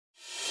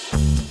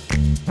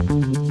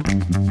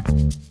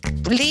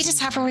Leaders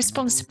have a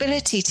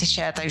responsibility to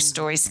share those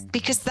stories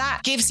because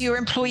that gives your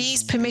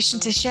employees permission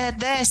to share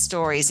their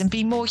stories and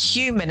be more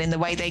human in the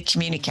way they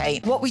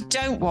communicate. What we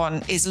don't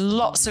want is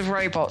lots of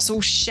robots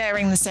all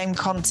sharing the same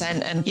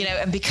content and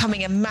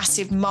becoming a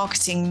massive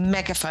marketing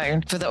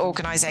megaphone for the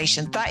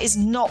organization. That is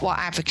not what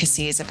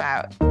advocacy is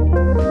about.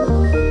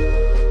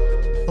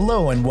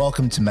 Hello and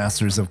welcome to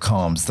Masters of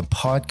Comms, the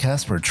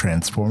podcast for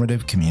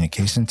transformative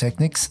communication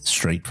techniques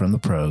straight from the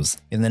pros.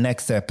 In the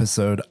next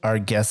episode, our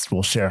guest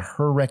will share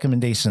her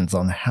recommendations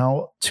on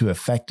how to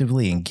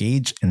effectively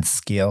engage and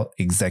scale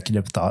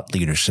executive thought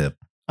leadership.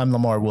 I'm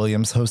Lamar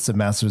Williams, host of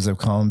Masters of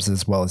Comms,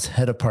 as well as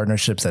head of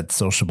partnerships at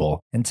Sociable.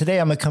 And today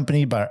I'm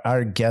accompanied by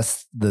our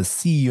guest, the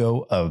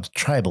CEO of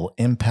Tribal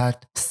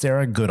Impact,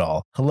 Sarah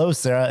Goodall. Hello,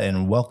 Sarah,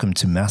 and welcome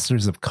to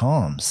Masters of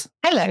Comms.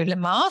 Hello,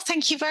 Lamar.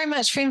 Thank you very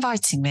much for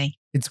inviting me.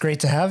 It's great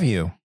to have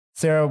you.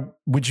 Sarah,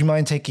 would you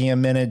mind taking a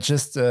minute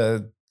just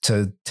to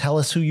tell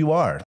us who you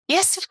are?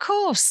 Yes, of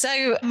course.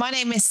 So my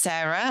name is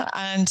Sarah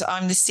and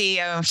I'm the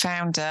CEO and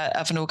founder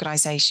of an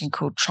organization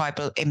called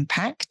Tribal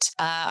Impact.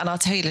 And I'll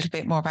tell you a little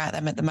bit more about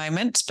them at the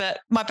moment.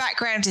 But my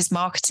background is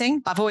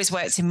marketing. I've always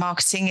worked in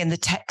marketing in the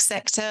tech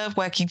sector,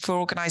 working for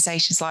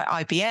organizations like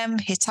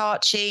IBM,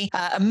 Hitachi,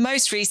 and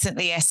most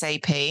recently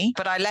SAP.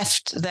 But I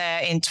left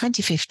there in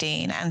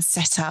 2015 and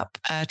set up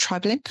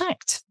Tribal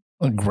Impact.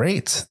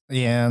 Great.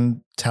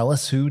 And tell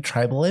us who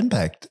Tribal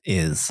Impact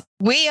is.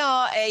 We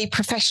are a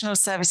professional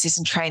services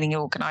and training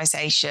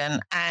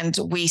organization, and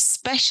we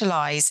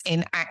specialize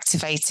in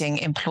activating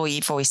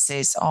employee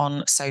voices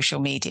on social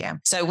media.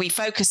 So we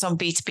focus on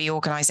B2B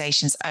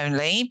organizations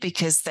only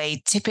because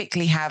they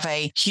typically have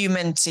a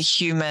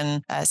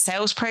human-to-human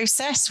sales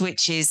process,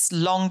 which is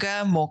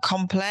longer, more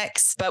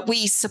complex. But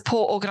we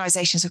support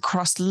organizations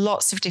across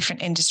lots of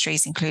different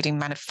industries, including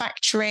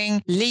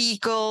manufacturing,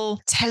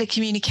 legal,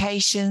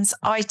 telecommunications,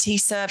 IT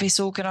service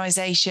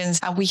organizations,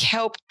 and we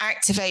help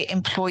activate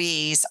employees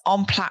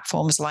on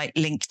platforms like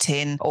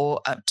LinkedIn or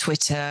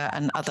Twitter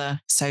and other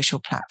social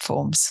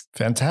platforms.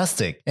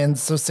 Fantastic. And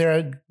so,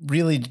 Sarah,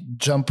 really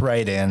jump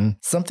right in.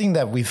 Something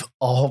that we've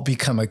all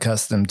become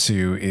accustomed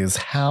to is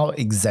how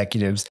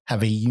executives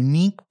have a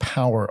unique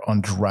power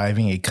on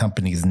driving a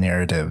company's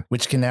narrative,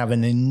 which can have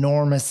an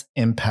enormous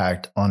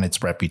impact on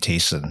its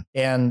reputation.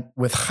 And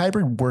with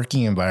hybrid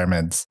working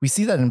environments, we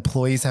see that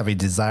employees have a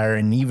desire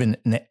and even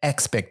an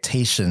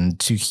expectation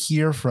to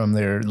hear from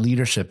their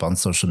leadership on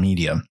social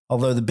media.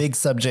 Although the big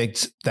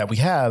subject that we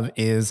have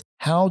is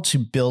how to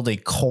build a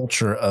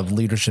culture of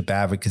leadership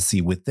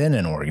advocacy within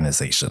an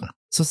organization.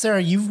 So,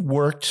 Sarah, you've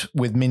worked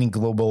with many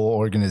global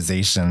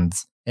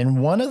organizations,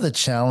 and one of the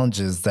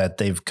challenges that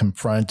they've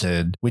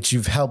confronted, which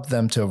you've helped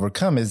them to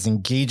overcome, is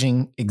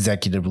engaging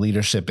executive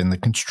leadership in the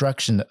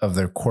construction of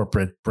their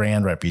corporate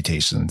brand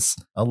reputations,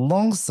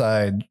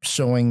 alongside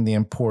showing the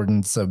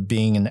importance of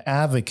being an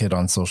advocate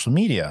on social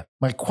media.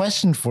 My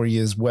question for you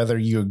is whether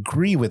you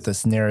agree with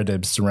this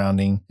narrative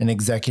surrounding an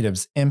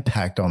executive's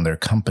impact on their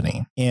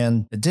company.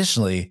 And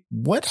additionally,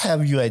 what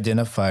have you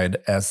identified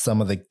as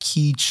some of the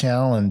key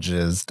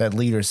challenges that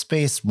leaders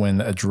face when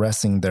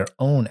addressing their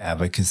own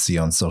advocacy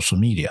on social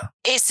media?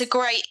 It's a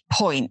great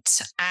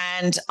point,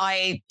 and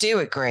I do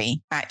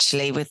agree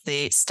actually with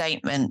the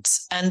statement.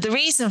 And the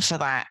reason for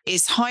that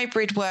is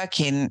hybrid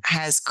working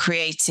has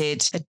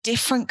created a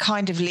different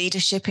kind of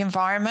leadership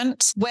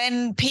environment.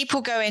 When people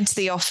go into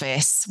the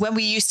office, when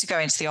we used to go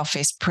into the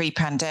office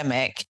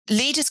pre-pandemic,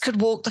 leaders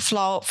could walk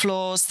the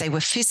floors, they were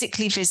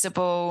physically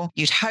visible,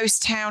 you'd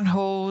host town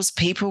halls,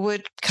 people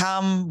would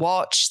come,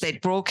 watch,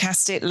 they'd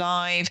broadcast it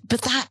live.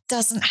 But that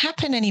doesn't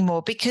happen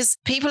anymore because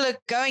people are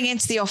going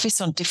into the office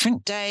on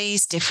different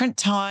days, different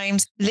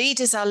times.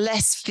 Leaders are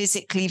less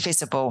physically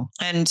visible,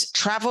 and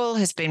travel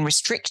has been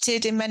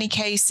restricted in many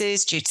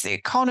cases due to the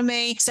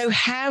economy. So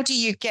how do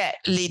you get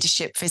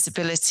leadership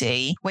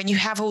visibility when you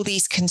have all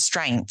these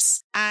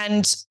constraints?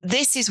 And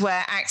this is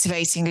where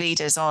activating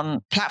leaders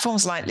on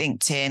platforms like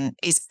LinkedIn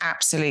is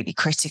absolutely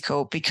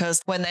critical,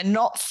 because when they're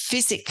not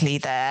physically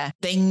there,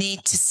 they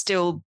need to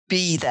still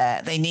be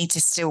there. They need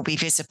to still be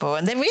visible.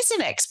 And there is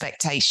an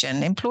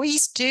expectation.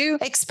 Employees do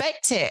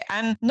expect it.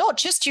 And not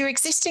just your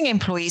existing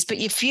employees, but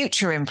your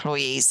future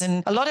employees.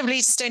 And a lot of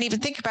leaders don't even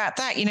think about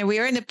that.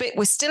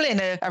 We're still in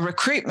a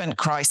recruitment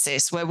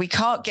crisis where we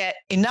can't get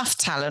enough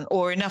talent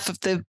or enough of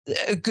the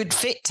good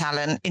fit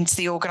talent into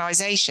the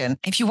organization.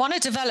 If you want to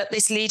develop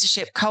this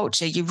leadership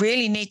culture, you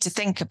really need to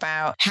think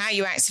about how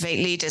you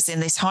activate leaders in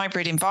this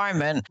hybrid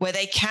environment where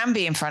they can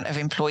be in front of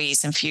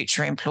employees and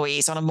future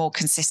employees on a more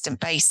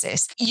consistent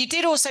basis. You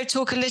did also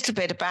talk a little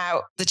bit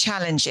about the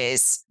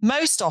challenges.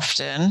 Most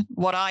often,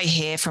 what I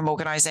hear from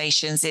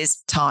organizations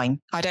is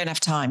time. I don't have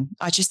time.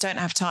 I just don't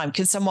have time.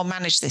 Can someone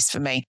manage this for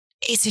me?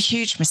 it's a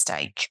huge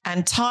mistake.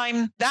 And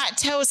time, that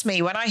tells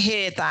me when I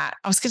hear that,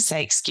 I was going to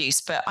say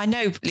excuse, but I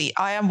know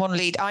I am one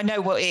lead. I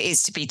know what it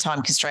is to be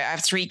time constrained. I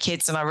have 3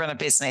 kids and I run a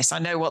business. I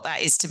know what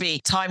that is to be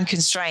time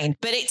constrained,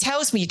 but it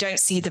tells me you don't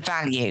see the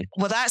value.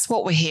 Well, that's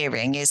what we're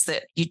hearing, is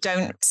that you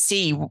don't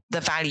see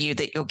the value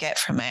that you'll get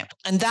from it.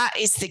 And that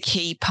is the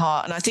key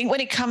part. And I think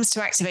when it comes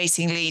to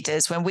activating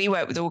leaders, when we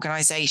work with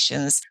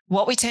organizations,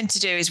 what we tend to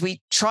do is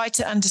we try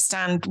to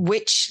understand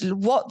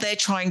what they're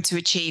trying to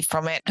achieve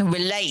from it and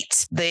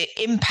relate the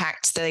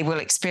impact that they will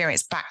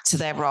experience back to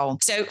their role.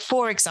 So,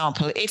 for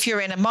example, if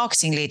you're in a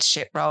marketing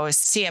leadership role as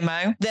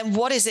CMO, then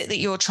what is it that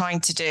you're trying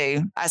to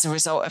do as a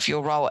result of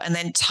your role? And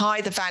then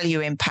tie the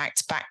value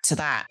impact back to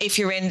that. If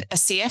you're in a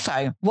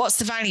CFO, what's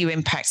the value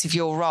impact of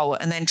your role?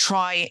 And then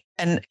try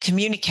and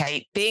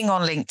communicate, being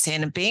on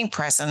LinkedIn and being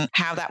present,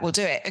 how that will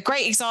do it. A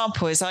great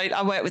example is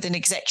I work with an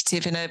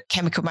executive in a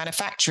chemical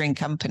manufacturing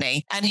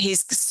company, and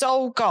his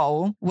sole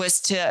goal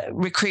was to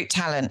recruit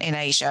talent in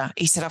Asia.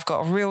 He said, I've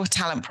got a real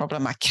talent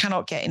problem. I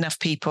cannot get enough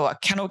people. I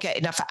cannot get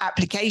enough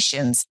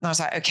applications. And I was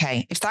like,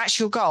 okay, if that's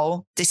your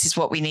goal, this is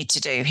what we need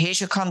to do.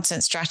 Here's your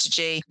content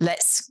strategy.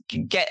 Let's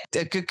get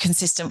a good,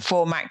 consistent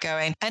format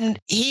going. And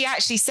he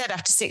actually said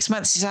after 6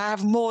 months, he said, I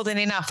have more than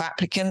enough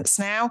applicants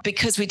now,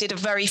 because we did a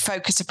very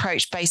focused approach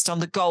based on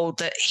the goal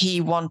that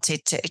he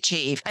wanted to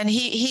achieve. And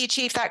he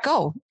achieved that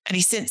goal. And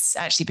he's since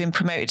actually been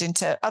promoted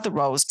into other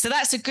roles. So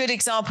that's a good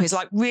example, is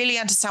like really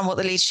understand what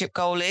the leadership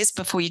goal is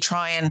before you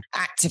try and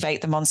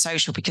activate them on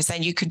social, because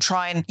then you can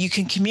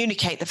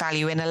communicate the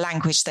value in a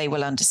language they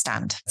will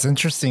understand. It's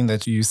interesting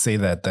that you say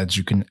that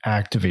you can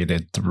activate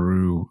it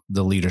through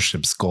the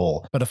leadership's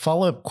goal. But a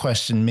follow-up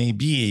question may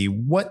be,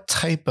 what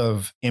type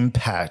of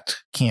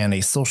impact can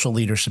a social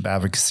leadership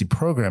advocacy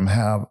program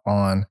have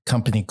on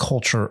company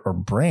culture or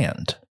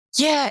brand?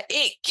 Yeah,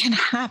 it can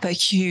have a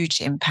huge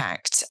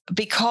impact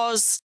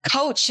because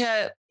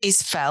culture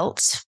is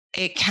felt.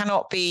 It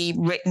cannot be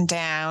written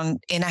down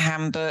in a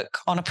handbook,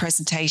 on a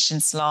presentation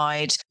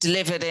slide,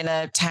 delivered in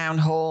a town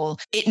hall.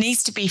 It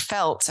needs to be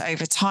felt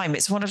over time.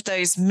 It's one of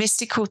those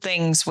mystical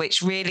things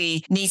which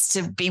really needs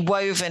to be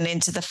woven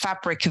into the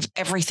fabric of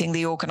everything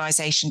the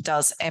organization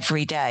does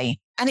every day.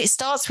 And it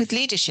starts with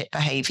leadership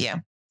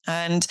behavior.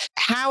 And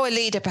how a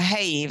leader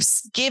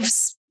behaves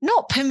gives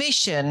not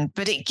permission,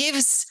 but it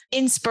gives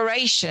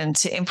inspiration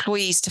to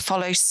employees to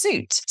follow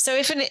suit. So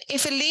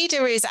if a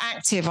leader is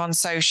active on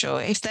social,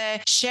 if they're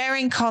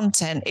sharing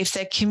content, if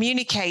they're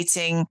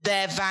communicating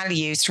their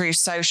value through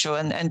social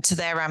and to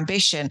their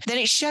ambition, then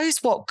it shows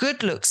what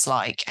good looks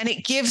like. And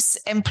it gives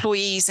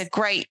employees a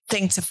great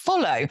thing to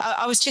follow.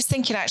 I was just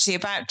thinking actually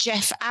about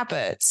Jeff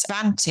Abbott,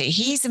 Vanti.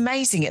 He's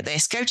amazing at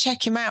this. Go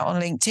check him out on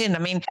LinkedIn. I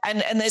mean,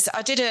 and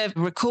I did a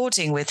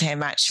recording with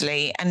him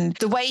actually. And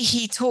the way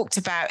he talked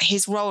about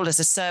his role as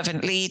a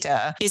servant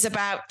leader is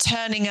about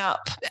turning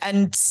up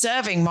and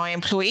serving my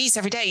employees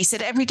every day. He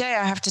said, every day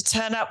I have to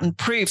turn up and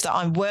prove that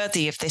I'm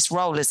worthy of this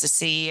role as a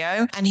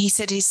CEO. And he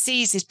said he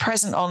sees his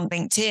presence on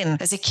LinkedIn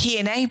as a key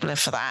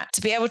enabler for that,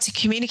 to be able to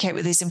communicate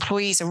with his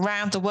employees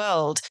around the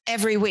world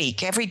every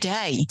week, every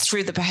day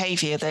through the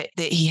behavior that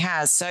he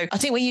has. So I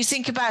think when you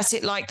think about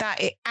it like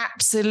that, it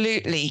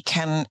absolutely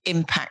can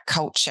impact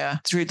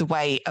culture through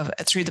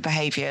the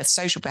behavior,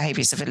 social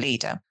behaviors of a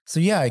leader. So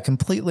yeah, I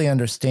completely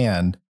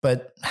understand.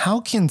 But how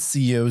can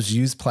CEOs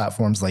use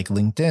platforms like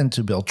LinkedIn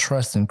to build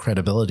trust and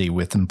credibility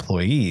with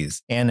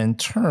employees? And in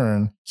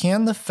turn,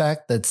 can the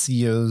fact that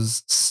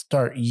CEOs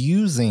start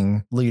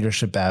using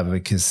leadership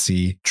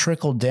advocacy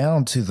trickle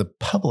down to the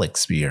public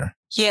sphere?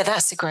 Yeah,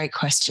 that's a great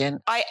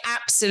question. I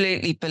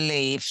absolutely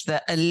believe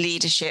that a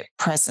leadership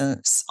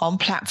presence on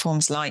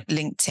platforms like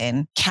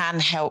LinkedIn can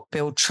help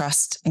build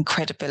trust and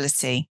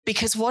credibility,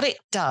 because what it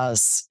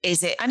does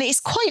is and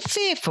it's quite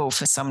fearful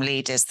for some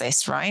leaders,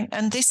 this, right?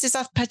 And this is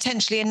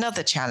potentially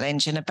another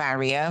challenge and a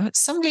barrier.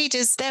 Some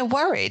leaders, they're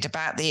worried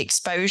about the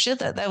exposure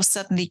that they'll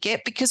suddenly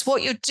get, because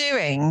what you're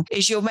doing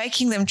is you're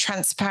making them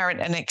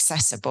transparent and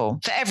accessible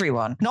for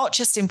everyone, not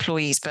just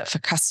employees, but for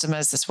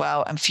customers as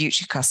well and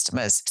future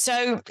customers.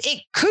 So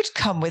it could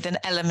come with an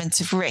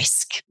element of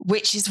risk,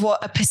 which is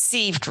a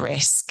perceived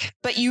risk.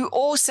 But you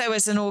also,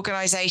 as an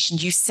organization,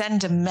 you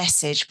send a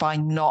message by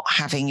not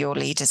having your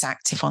leaders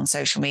active on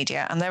social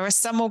media. And there are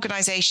some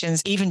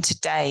organizations, even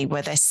today,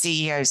 where their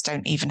CEOs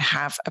don't even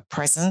have a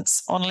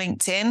presence on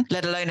LinkedIn,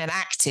 let alone an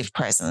active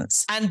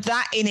presence. And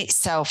that in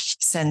itself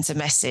sends a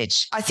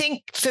message. I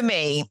think for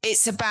me,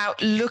 it's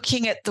about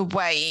looking at the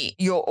way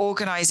your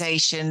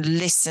organization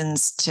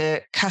listens to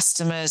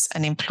customers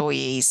and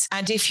employees.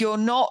 And if you're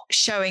not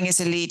showing as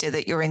a leader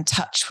that you're in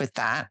touch with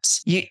that,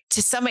 you,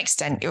 to some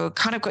extent, you're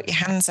kind of got your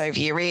hands over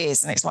your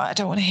ears and it's like, I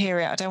don't want to hear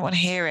it. I don't want to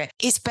hear it.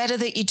 It's better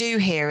that you do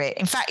hear it.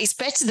 In fact, it's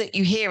better that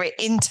you hear it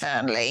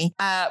internally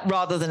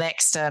rather than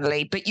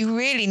externally, but you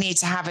really need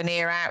to have an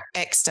ear out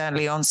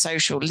externally on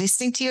social,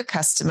 listening to your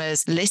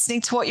customers,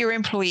 listening to what your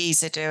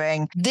employees are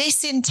doing.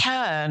 This in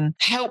turn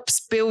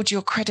helps build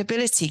your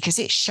credibility because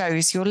it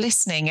shows you're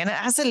listening. And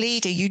as a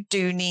leader, you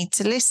do need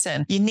to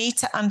listen. You need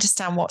to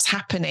understand what's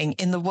happening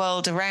in the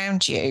world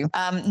around you,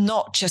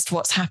 not just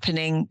what's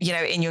happening,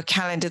 in your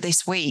calendar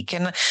this week.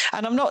 And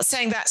I'm not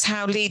saying that's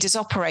how leaders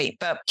operate,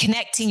 but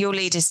connecting your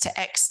leaders to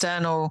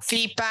external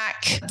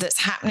feedback that's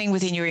happening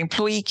within your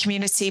employee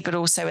community, but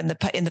also in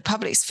the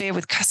public sphere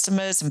with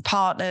customers and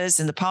partners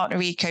and the partner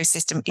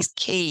ecosystem is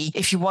key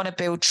if you want to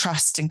build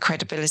trust and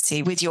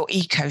credibility with your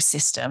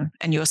ecosystem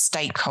and your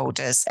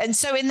stakeholders. And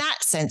so in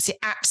that sense, it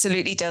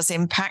absolutely does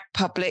impact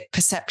public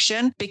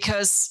perception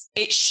because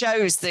it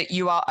shows that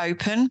you are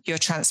open, you're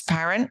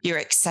transparent, you're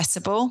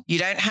accessible. You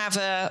don't have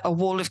a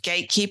wall of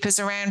gatekeepers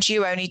around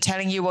you only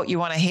telling you what you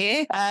want to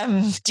hear.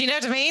 Do you know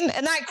what I mean?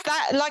 And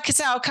that, like I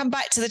said, I'll come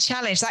back to the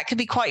challenge. That can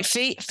be quite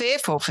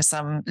fearful for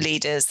some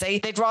leaders.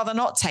 They'd rather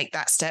not take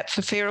that step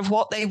for fear of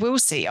what they will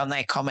see on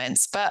their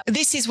comments. But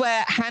this is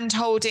where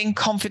hand-holding,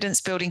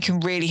 confidence building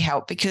can really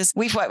help, because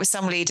we've worked with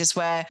some leaders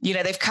where,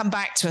 they've come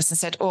back to us and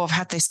said, I've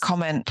had this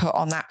comment put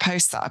on that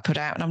post that I put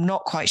out and I'm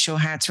not quite sure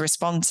how to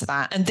respond to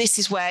that. And this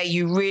is where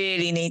you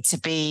really need to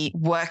be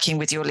working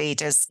with your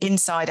leaders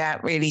inside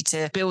out, really,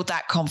 to build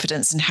that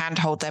confidence and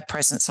handhold their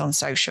presence on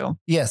social.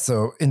 Yeah,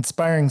 so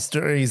inspiring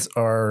stories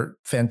are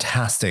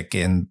fantastic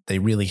and they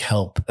really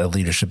help a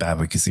leadership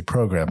advocacy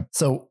program.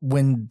 So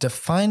when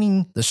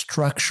defining the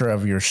structure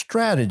of your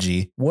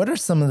strategy, what are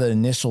some of the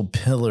initial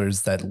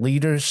pillars that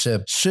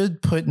leadership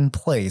should put in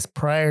place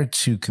prior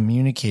to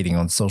communicating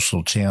on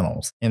social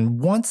channels?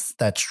 And once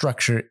that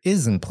structure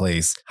is in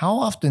place, how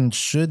often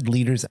should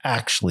leaders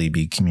actually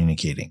be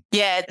communicating?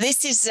 Yeah,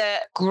 this is a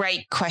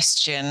great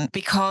question,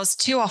 because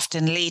too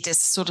often leaders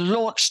sort of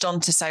launched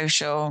onto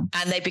social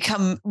and they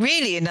become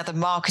really another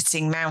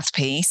marketing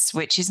mouthpiece,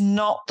 which is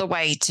not the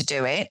way to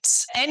do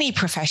it. Any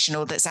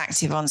professional that's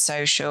active on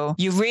social,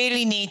 you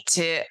really need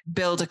to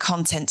build a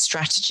content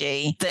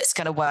strategy that's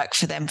going to work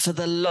for them for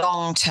the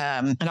long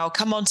term. And I'll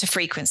come on to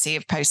frequency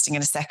of posting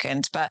in a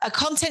second, but a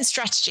content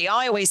strategy,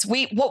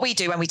 what we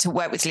do when we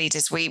work with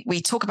leaders,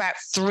 we talk about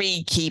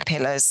 3 key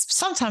pillars.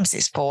 Sometimes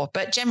it's 4,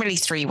 but generally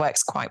 3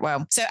 works quite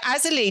well. So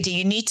as a leader,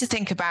 you need to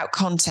think about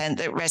content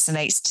that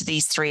resonates to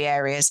these 3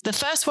 areas. The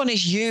first one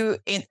is you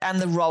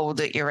and the role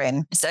that you're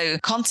in. So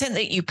content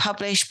that you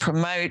publish,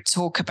 promote,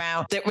 talk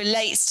about that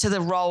relates to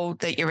the role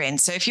that you're in.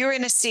 So if you're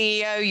in a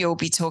CEO, you'll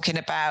be talking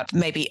about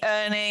maybe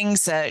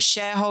earnings,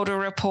 shareholder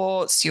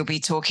reports. You'll be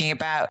talking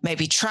about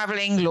maybe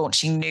traveling,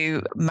 launching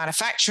new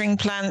manufacturing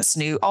plants,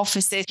 new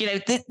offices.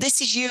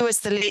 This is you as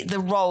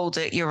the role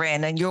that you're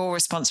in and your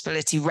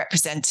responsibility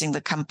representing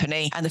the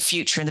company and the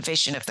future and the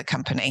vision of the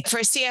company. For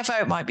a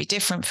CFO, it might be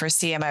different. For a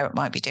CMO, it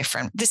might be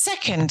different. The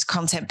second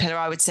content pillar,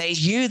 I would say,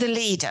 is you, the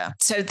leader.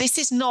 So this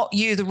is not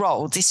you, the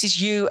role. This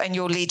is you and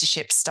your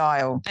leadership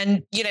style.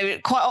 And,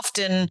 quite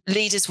often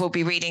leaders will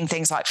be reading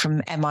things like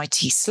from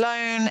MIT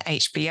Sloan,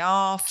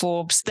 HBR,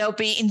 Forbes. They'll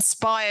be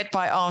inspired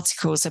by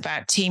articles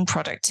about team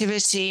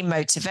productivity,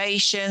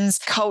 motivations,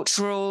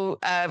 cultural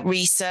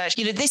research.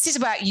 This is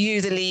about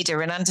you, the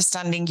leader, and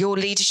understanding your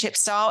leadership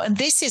style. And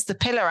this is the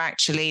pillar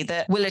actually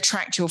that will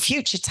attract your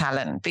future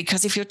talent,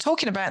 because if you're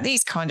talking about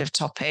these kind of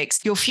topics,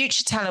 your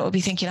future talent will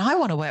be thinking, I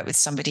want to work with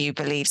somebody who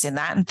believes in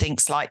that and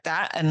thinks like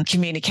that and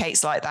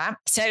communicates like that.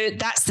 So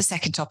that's the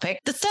second topic.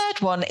 The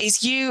third one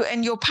is you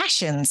and your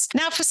passions.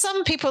 Now, for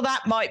some people,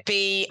 that might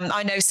be,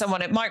 I know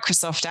someone at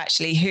Microsoft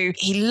actually who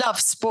he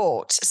loves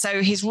sport.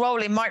 So his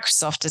role in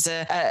Microsoft as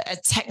a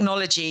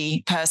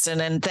technology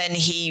person, and then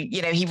he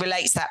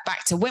relates that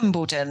back to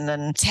Wimbledon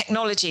and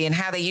technology and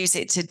how they use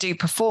it to do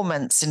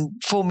performance and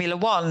Formula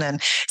One.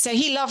 And so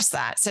he loves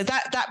that. So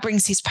that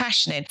brings his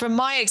passion in. From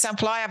my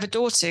example, I have a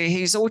daughter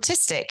who's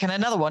autistic and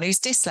another one who's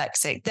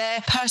dyslexic.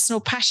 They're personal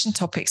passion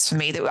topics for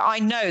me that I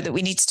know that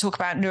we need to talk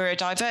about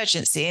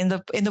neurodivergency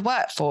in the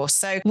workforce.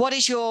 So what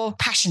is your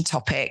passion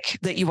topic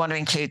that you want to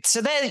include?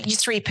 So they're your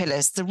 3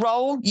 pillars: the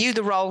role, you,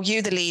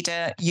 the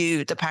leader,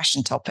 you, the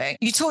passion topic.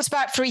 You talked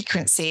about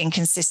frequency and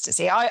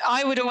consistency.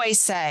 I would always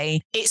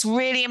say it's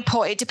really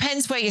important. It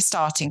depends where you're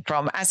starting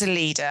from as a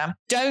leader.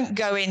 Don't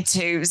go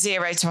into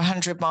 0 to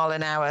 100 mile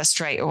an hour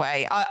straight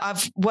away.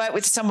 I've worked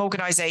with some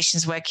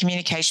organizations where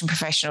communication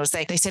professionals,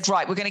 they said,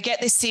 right, we're going to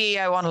get this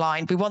CEO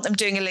online. We want them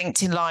doing a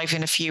LinkedIn Live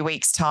in a few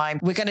weeks' time.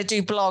 We're going to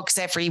do blogs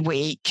every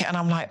week. And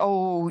I'm like,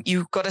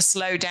 you've got to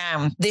slow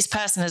down. This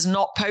person has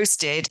not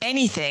posted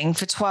anything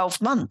for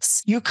 12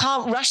 months. You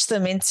can't rush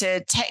them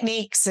into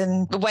techniques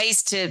and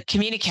ways to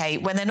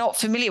communicate when they're not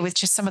familiar with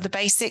just some of the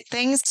basic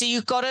things. So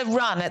you've got to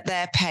run at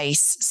their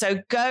pace.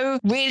 So go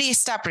really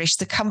establish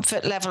the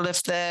comfort level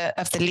of the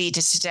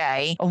leader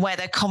today and where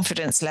their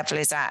confidence level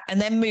is at,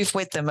 and then move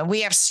with them. And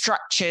we have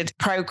structured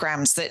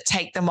programs that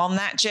take them on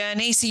that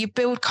journey. So you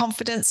build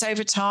confidence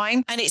over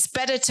time. And it's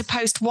better to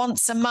post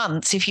once a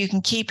month if you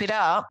can keep it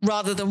up,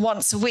 rather than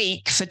once a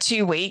week for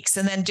 2 weeks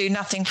and then do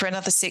nothing for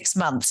another 6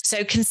 months.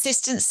 So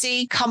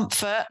consistency,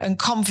 comfort, and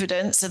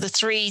confidence are the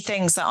 3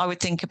 things that I would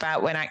think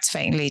about when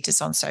activating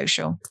leaders on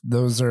social.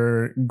 Those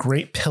are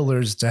great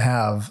pillars to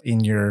have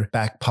in your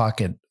back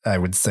pocket I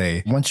would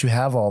say. Once you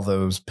have all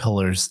those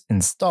pillars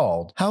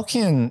installed, how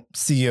can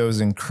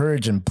CEOs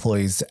encourage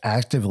employees to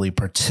actively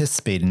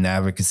participate in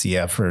advocacy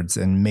efforts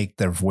and make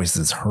their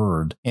voices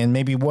heard? And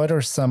maybe what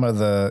are some of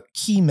the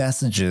key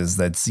messages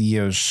that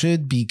CEOs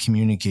should be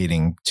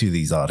communicating to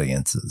these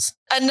audiences?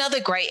 Another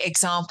great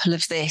example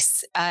of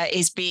this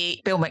is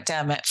Bill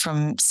McDermott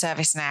from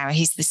ServiceNow.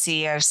 He's the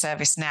CEO of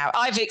ServiceNow.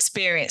 I've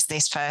experienced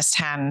this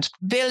firsthand.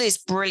 Bill is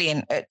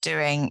brilliant at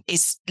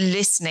is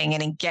listening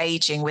and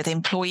engaging with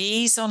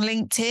employees on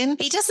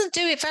LinkedIn. He doesn't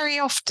do it very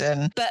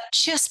often, but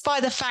just by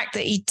the fact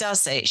that he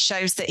does it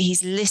shows that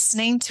he's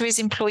listening to his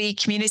employee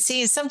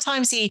community. And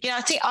sometimes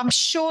I'm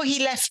sure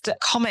he left a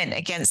comment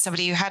against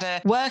somebody who had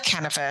a work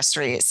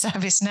anniversary at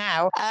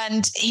ServiceNow,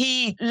 and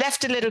he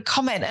left a little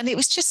comment, and it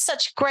was just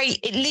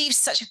it leaves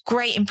such a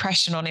great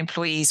impression on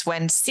employees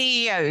when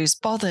CEOs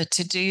bother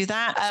to do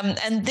that.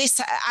 And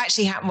this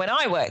actually happened when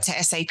I worked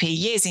at SAP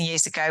years and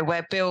years ago,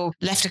 where Bill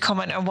left a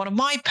comment on one of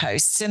my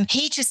posts, and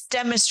he just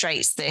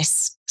demonstrates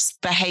this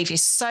behavior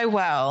so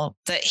well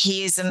that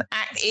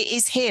it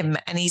is him,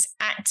 and he's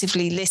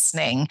actively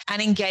listening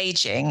and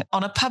engaging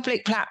on a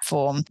public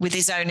platform with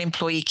his own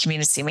employee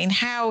community. I mean,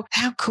 how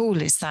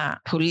cool is that?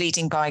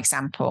 Leading by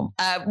example.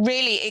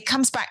 Really, it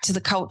comes back to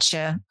the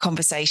culture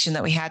conversation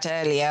that we had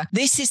earlier.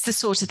 This is the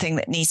sort of thing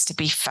that needs to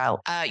be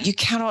felt. You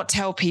cannot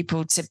tell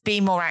people to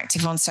be more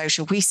active on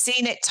social. We've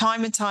seen it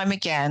time and time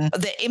again.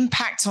 The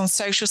impact on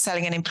social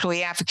selling and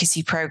employee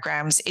advocacy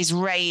programs is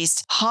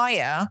raised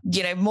higher.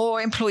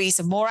 More employees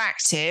are more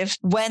active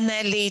when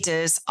their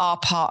leaders are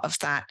part of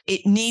that.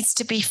 It needs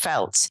to be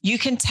felt. You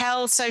can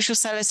tell social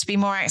sellers to be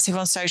more active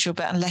on social,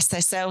 but unless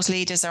their sales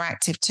leaders are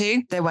active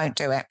too, they won't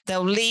do it.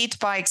 They'll lead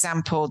by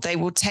example. They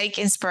will take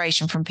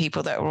inspiration from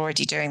people that are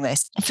already doing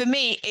this. For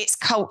me, it's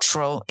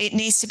cultural. It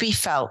needs to be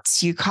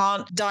felt. You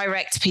can't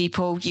direct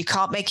people. You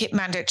can't make it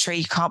mandatory.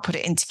 You can't put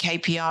it into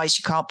KPIs.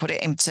 You can't put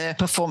it into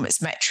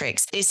performance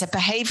metrics. It's a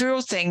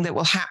behavioral thing that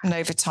will happen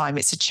over time.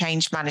 It's a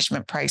change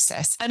management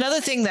process.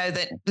 Another thing, though,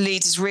 that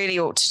leaders really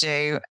ought to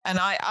do, and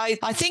I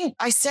think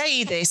I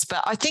say this,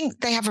 but I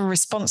think they have a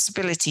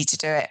responsibility to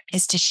do it,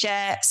 is to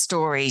share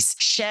stories.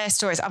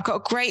 I've got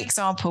a great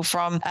example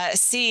from a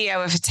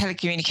CEO of a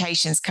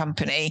telecommunications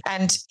company,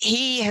 and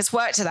he has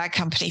worked at that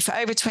company for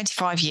over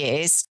 25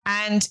 years,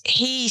 and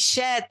he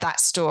shared that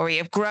story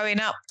of growing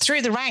up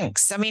through the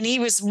ranks. I mean, he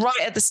was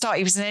right at the start,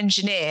 he was an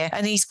engineer,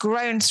 and he's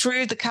grown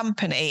through the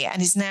company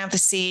and is now the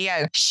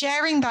CEO.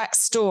 Sharing that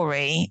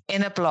story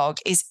in a blog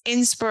is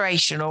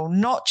inspirational,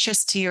 not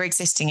just to your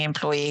existing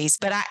employees,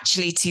 but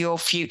actually to your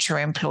future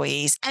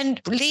employees.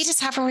 And leaders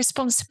have a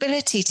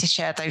responsibility to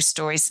share those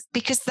stories,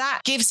 because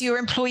that gives your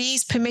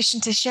employees permission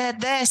to share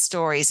their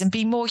stories and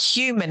be more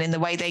human in the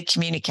way they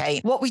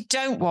communicate. What we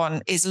don't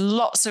want is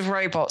lots of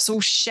robots all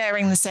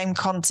sharing the same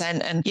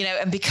content and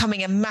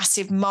becoming a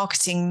massive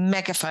marketing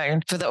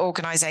megaphone for the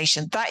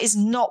organization. That is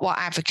not what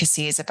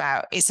advocacy is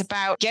about. It's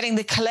about getting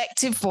the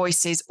collective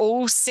voices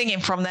all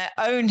singing from their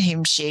own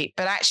hymn sheet,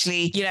 but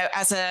actually,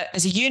 as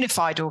a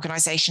unified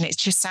organization, it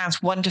just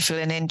sounds wonderful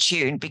and in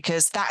tune,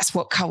 because that's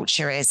what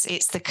culture is.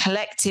 It's the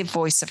collective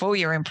voice of all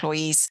your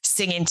employees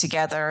singing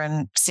together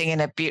and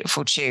singing a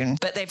beautiful tune,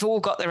 but they've all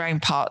got their own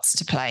parts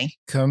to play.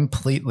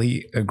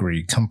 Completely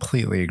agree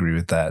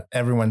with that.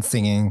 Everyone's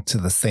singing to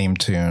the same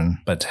tune,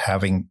 but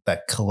having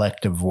that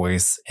collective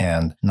voice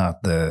and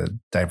not the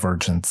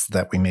divergence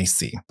that we may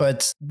see.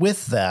 But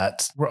with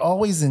that, we're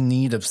always in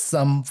need of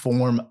some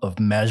form of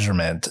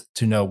measurement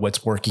to know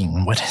what's working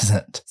and what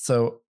isn't.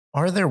 So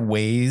are there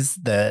ways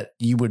that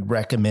you would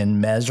recommend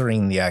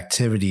measuring the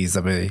activities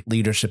of a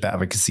leadership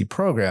advocacy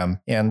program,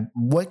 and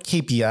what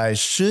KPIs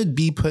should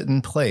be put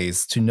in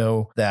place to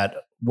know that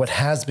what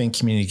has been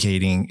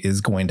communicating is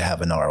going to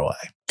have an ROI?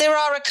 There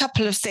are a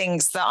couple of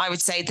things that I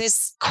would say.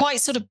 There's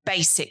quite sort of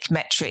basic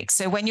metrics.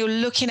 So when you're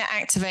looking at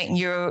activating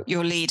your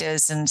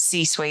leaders and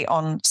C-suite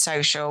on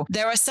social,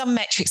 there are some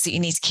metrics that you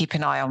need to keep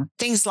an eye on.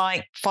 Things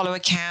like follower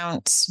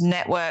count,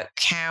 network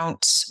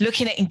count,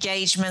 looking at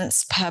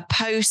engagements per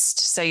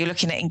post. So you're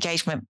looking at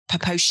engagement per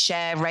post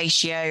share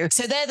ratio.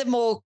 So they're the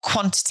more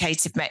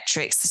quantitative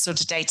metrics, the sort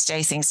of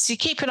day-to-day things. So you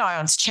keep an eye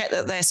on to check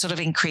that they're sort of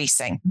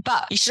increasing.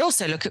 But you should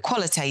also look at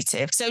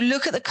qualitative. So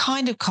look at the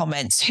kind of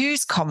comments,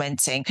 who's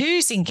commenting,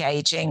 who's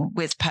engaging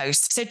with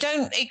posts. So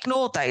don't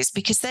ignore those,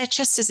 because they're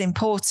just as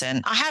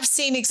important. I have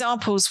seen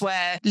examples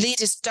where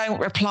leaders don't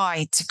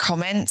reply to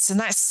comments, and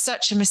that's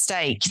such a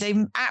mistake. They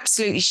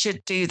absolutely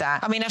should do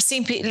that. I mean, I've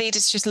seen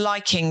leaders just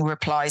liking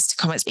replies to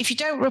comments. If you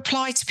don't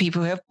reply to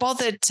people who have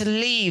bothered to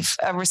leave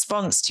a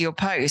response to your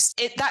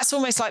post, that's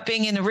almost like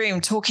being in a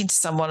room talking to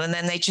someone and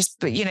then they just,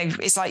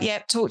 it's like, yeah,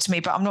 talk to me,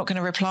 but I'm not going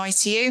to reply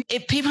to you.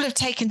 If people have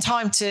taken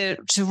time to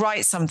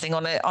write something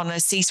on a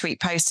C-suite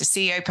post, a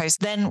CEO post,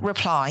 then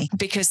reply,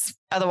 because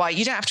Otherwise,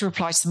 you don't have to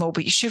reply to them all,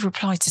 but you should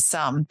reply to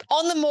some.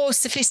 On the more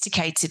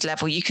sophisticated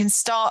level, you can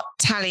start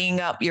tallying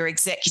up your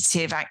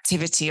executive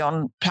activity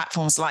on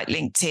platforms like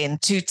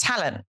LinkedIn to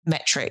talent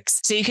metrics.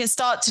 So you can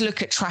start to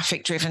look at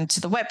traffic driven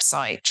to the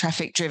website,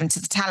 traffic driven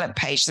to the talent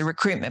page, the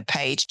recruitment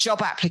page,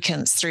 job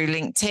applicants through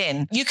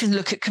LinkedIn. You can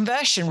look at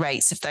conversion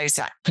rates of those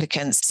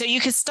applicants. So you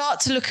can start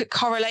to look at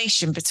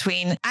correlation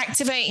between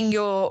activating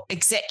your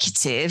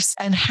executives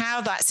and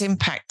how that's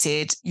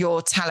impacted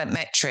your talent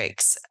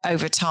metrics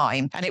over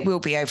time. And it will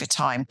be over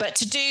time. But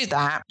to do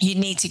that, you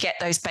need to get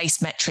those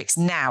base metrics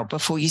now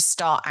before you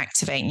start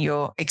activating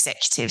your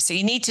executives. So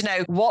you need to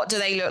know, what do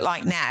they look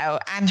like now?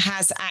 And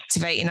has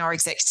activating our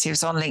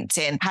executives on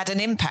LinkedIn had an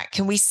impact?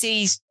 Can we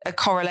see a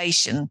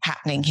correlation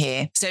happening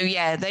here? So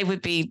yeah, they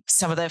would be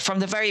some of the, from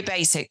the very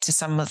basic to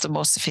some of the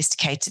more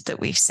sophisticated that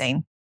we've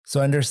seen. So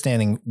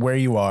understanding where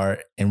you are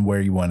and where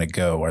you want to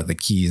go are the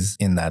keys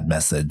in that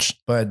message.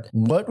 But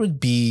what would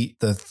be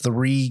the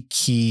 3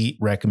 key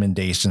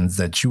recommendations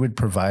that you would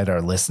provide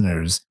our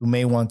listeners who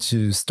may want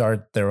to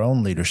start their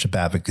own leadership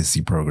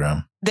advocacy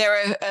program? There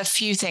are a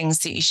few things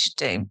that you should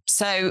do.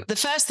 So the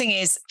first thing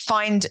is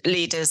find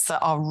leaders that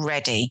are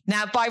ready.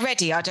 Now, by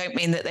ready, I don't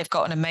mean that they've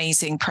got an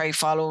amazing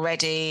profile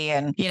already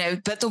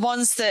but the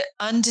ones that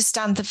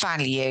understand the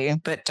value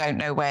but don't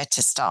know where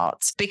to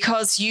start.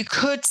 Because you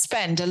could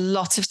spend a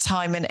lot of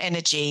time and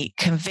energy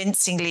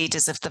convincing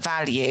leaders of the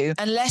value.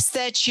 Unless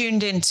they're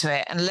tuned into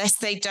it, unless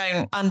they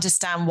don't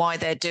understand why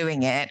they're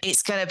doing it,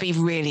 it's going to be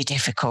really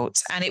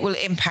difficult and it will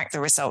impact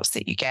the results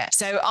that you get.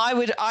 So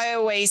I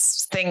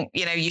always think,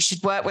 you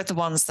should work with the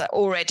ones that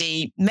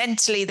already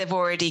mentally they've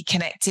already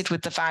connected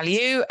with the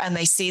value and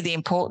they see the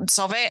importance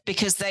of it,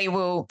 because they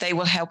will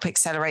help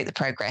accelerate the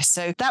progress.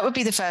 So that would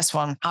be the first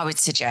one I would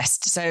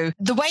suggest. So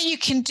the way you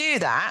can do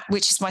that,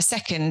 which is my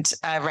second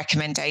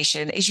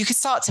recommendation, is you can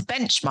start to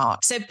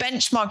benchmark. So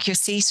benchmark your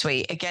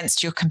C-suite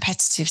against your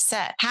competitive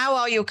set. How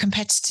are your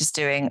competitors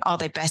doing? Are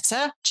they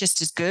better,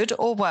 just as good,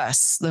 or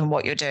worse than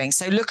what you're doing?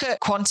 So look at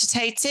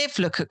quantitative,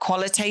 look at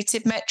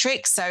qualitative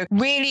metrics. So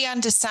really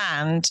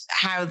understand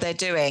how they're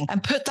doing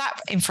and put that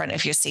in front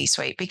of your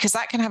C-suite, because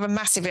that can have a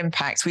massive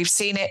impact. We've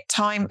seen it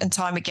time and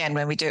time again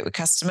when we do it with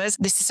customers.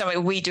 This is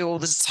something we do all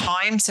the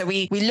time. So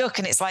we look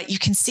and it's like, you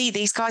can see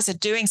these guys are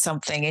doing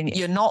something and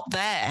you're not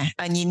there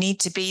and you need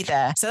to be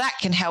there. So that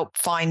can help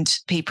find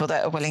people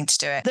that are willing to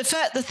do it. The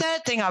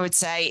third thing I would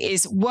say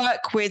is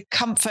work with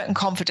comfort and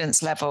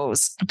confidence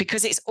levels,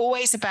 because it's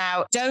always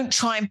about, don't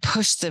try and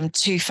push them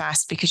too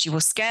fast, because you will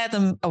scare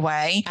them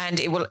away and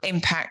it will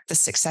impact the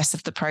success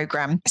of the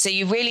program. So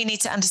you really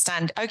need to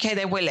understand, okay,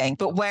 they're willing,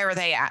 but where are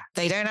they at?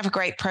 They don't have a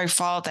great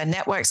profile. Their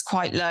network's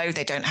quite low.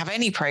 They don't have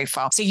any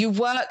profile. So you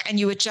work and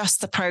you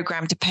adjust the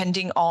program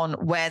depending on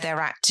where they're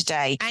at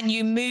today, and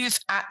you move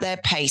at their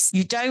pace.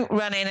 You don't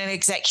run in an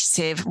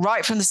executive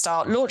right from the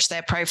start, launch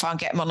their profile and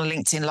get them on a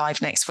LinkedIn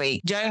Live next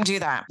week. Don't do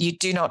that. You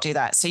do not do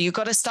that. So you've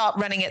got to start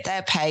running at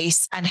their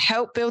pace and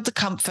help build the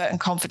comfort and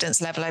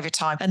confidence level over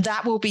time. And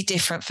that will be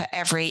different for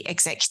every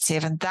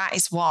executive. And that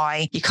is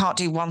why you can't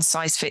do one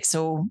size fits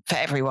all for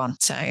everyone.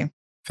 So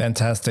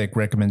fantastic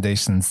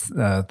recommendations.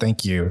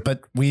 Thank you.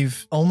 But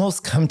we've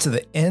almost come to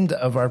the end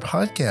of our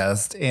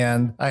podcast.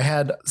 And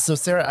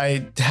Sarah,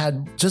 I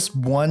had just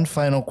one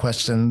final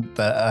question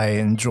that I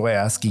enjoy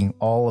asking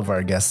all of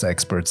our guest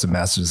experts and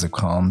masters of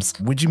comms.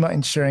 Would you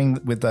mind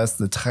sharing with us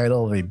the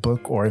title of a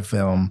book or a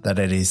film that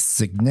had a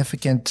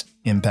significant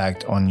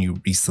impact on you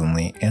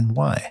recently, and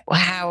why?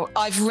 Wow,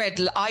 I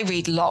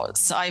read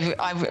lots.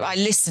 I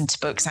listen to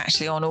books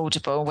actually on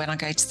Audible when I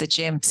go to the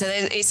gym. So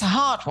it's a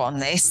hard one,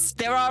 this.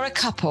 There are a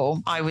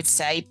couple, I would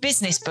say,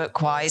 business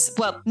book wise.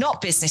 Well,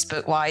 not business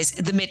book wise.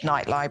 The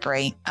Midnight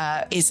Library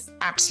is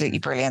absolutely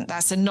brilliant.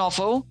 That's a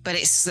novel, but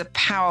it's a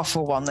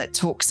powerful one that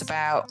talks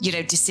about,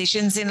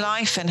 decisions in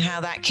life and how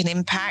that can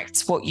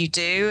impact what you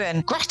do,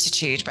 and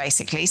gratitude,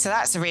 basically. So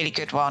that's a really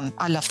good one.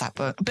 I love that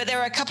book. But there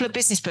are a couple of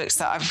business books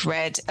that I've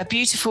read.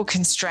 Beautiful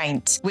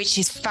Constraint, which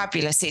is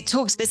fabulous. It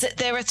talks,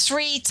 there are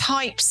 3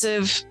 types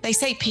of, they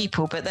say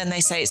people, but then they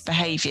say it's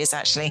behaviors,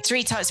 actually.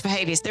 3 types of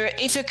behaviors.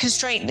 If a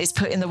constraint is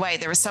put in the way,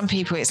 there are some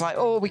people, it's like,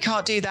 oh, we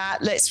can't do that.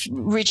 Let's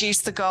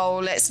reduce the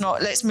goal.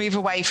 Let's move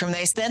away from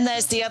this. Then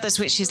there's the others,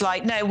 which is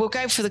like, no, we'll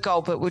go for the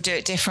goal, but we'll do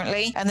it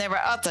differently. And there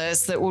are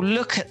others that will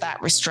look at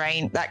that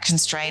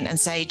constraint and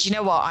say, do you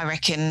know what? I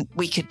reckon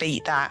we could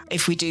beat that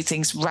if we do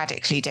things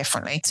radically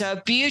differently. So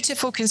a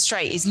beautiful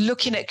constraint is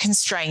looking at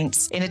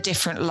constraints in a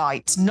different light.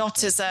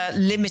 Not as a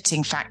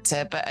limiting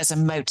factor, but as a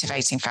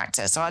motivating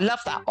factor. So I love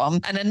that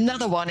one. And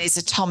another one is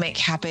Atomic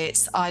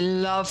Habits. I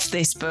love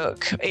this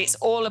book. It's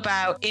all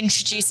about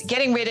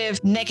getting rid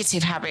of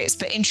negative habits,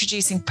 but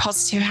introducing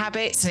positive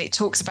habits. And it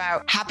talks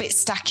about habit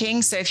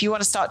stacking. So if you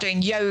want to start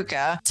doing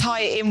yoga,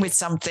 tie it in with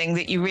something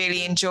that you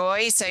really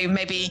enjoy. So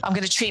maybe I'm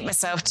going to treat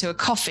myself to a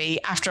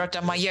coffee after I've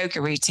done my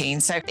yoga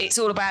routine. So it's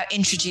all about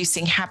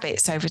introducing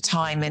habits over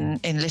time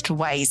in little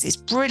ways. It's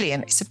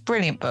brilliant. It's a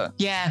brilliant book.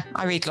 Yeah,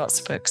 I read lots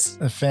of books. books.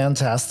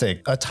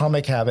 Fantastic.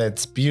 Atomic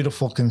Habits,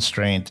 Beautiful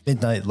Constraint,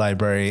 Midnight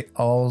Library,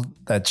 all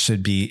that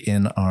should be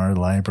in our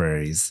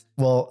libraries.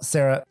 Well,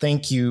 Sarah,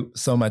 thank you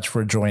so much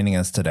for joining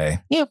us today.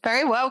 You're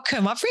very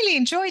welcome. I've really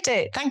enjoyed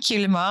it. Thank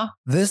you, Lamar.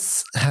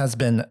 This has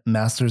been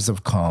Masters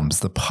of Comms,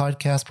 the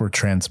podcast for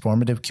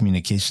transformative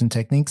communication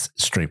techniques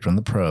straight from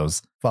the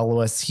pros.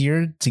 Follow us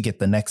here to get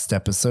the next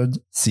episode.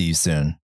 See you soon.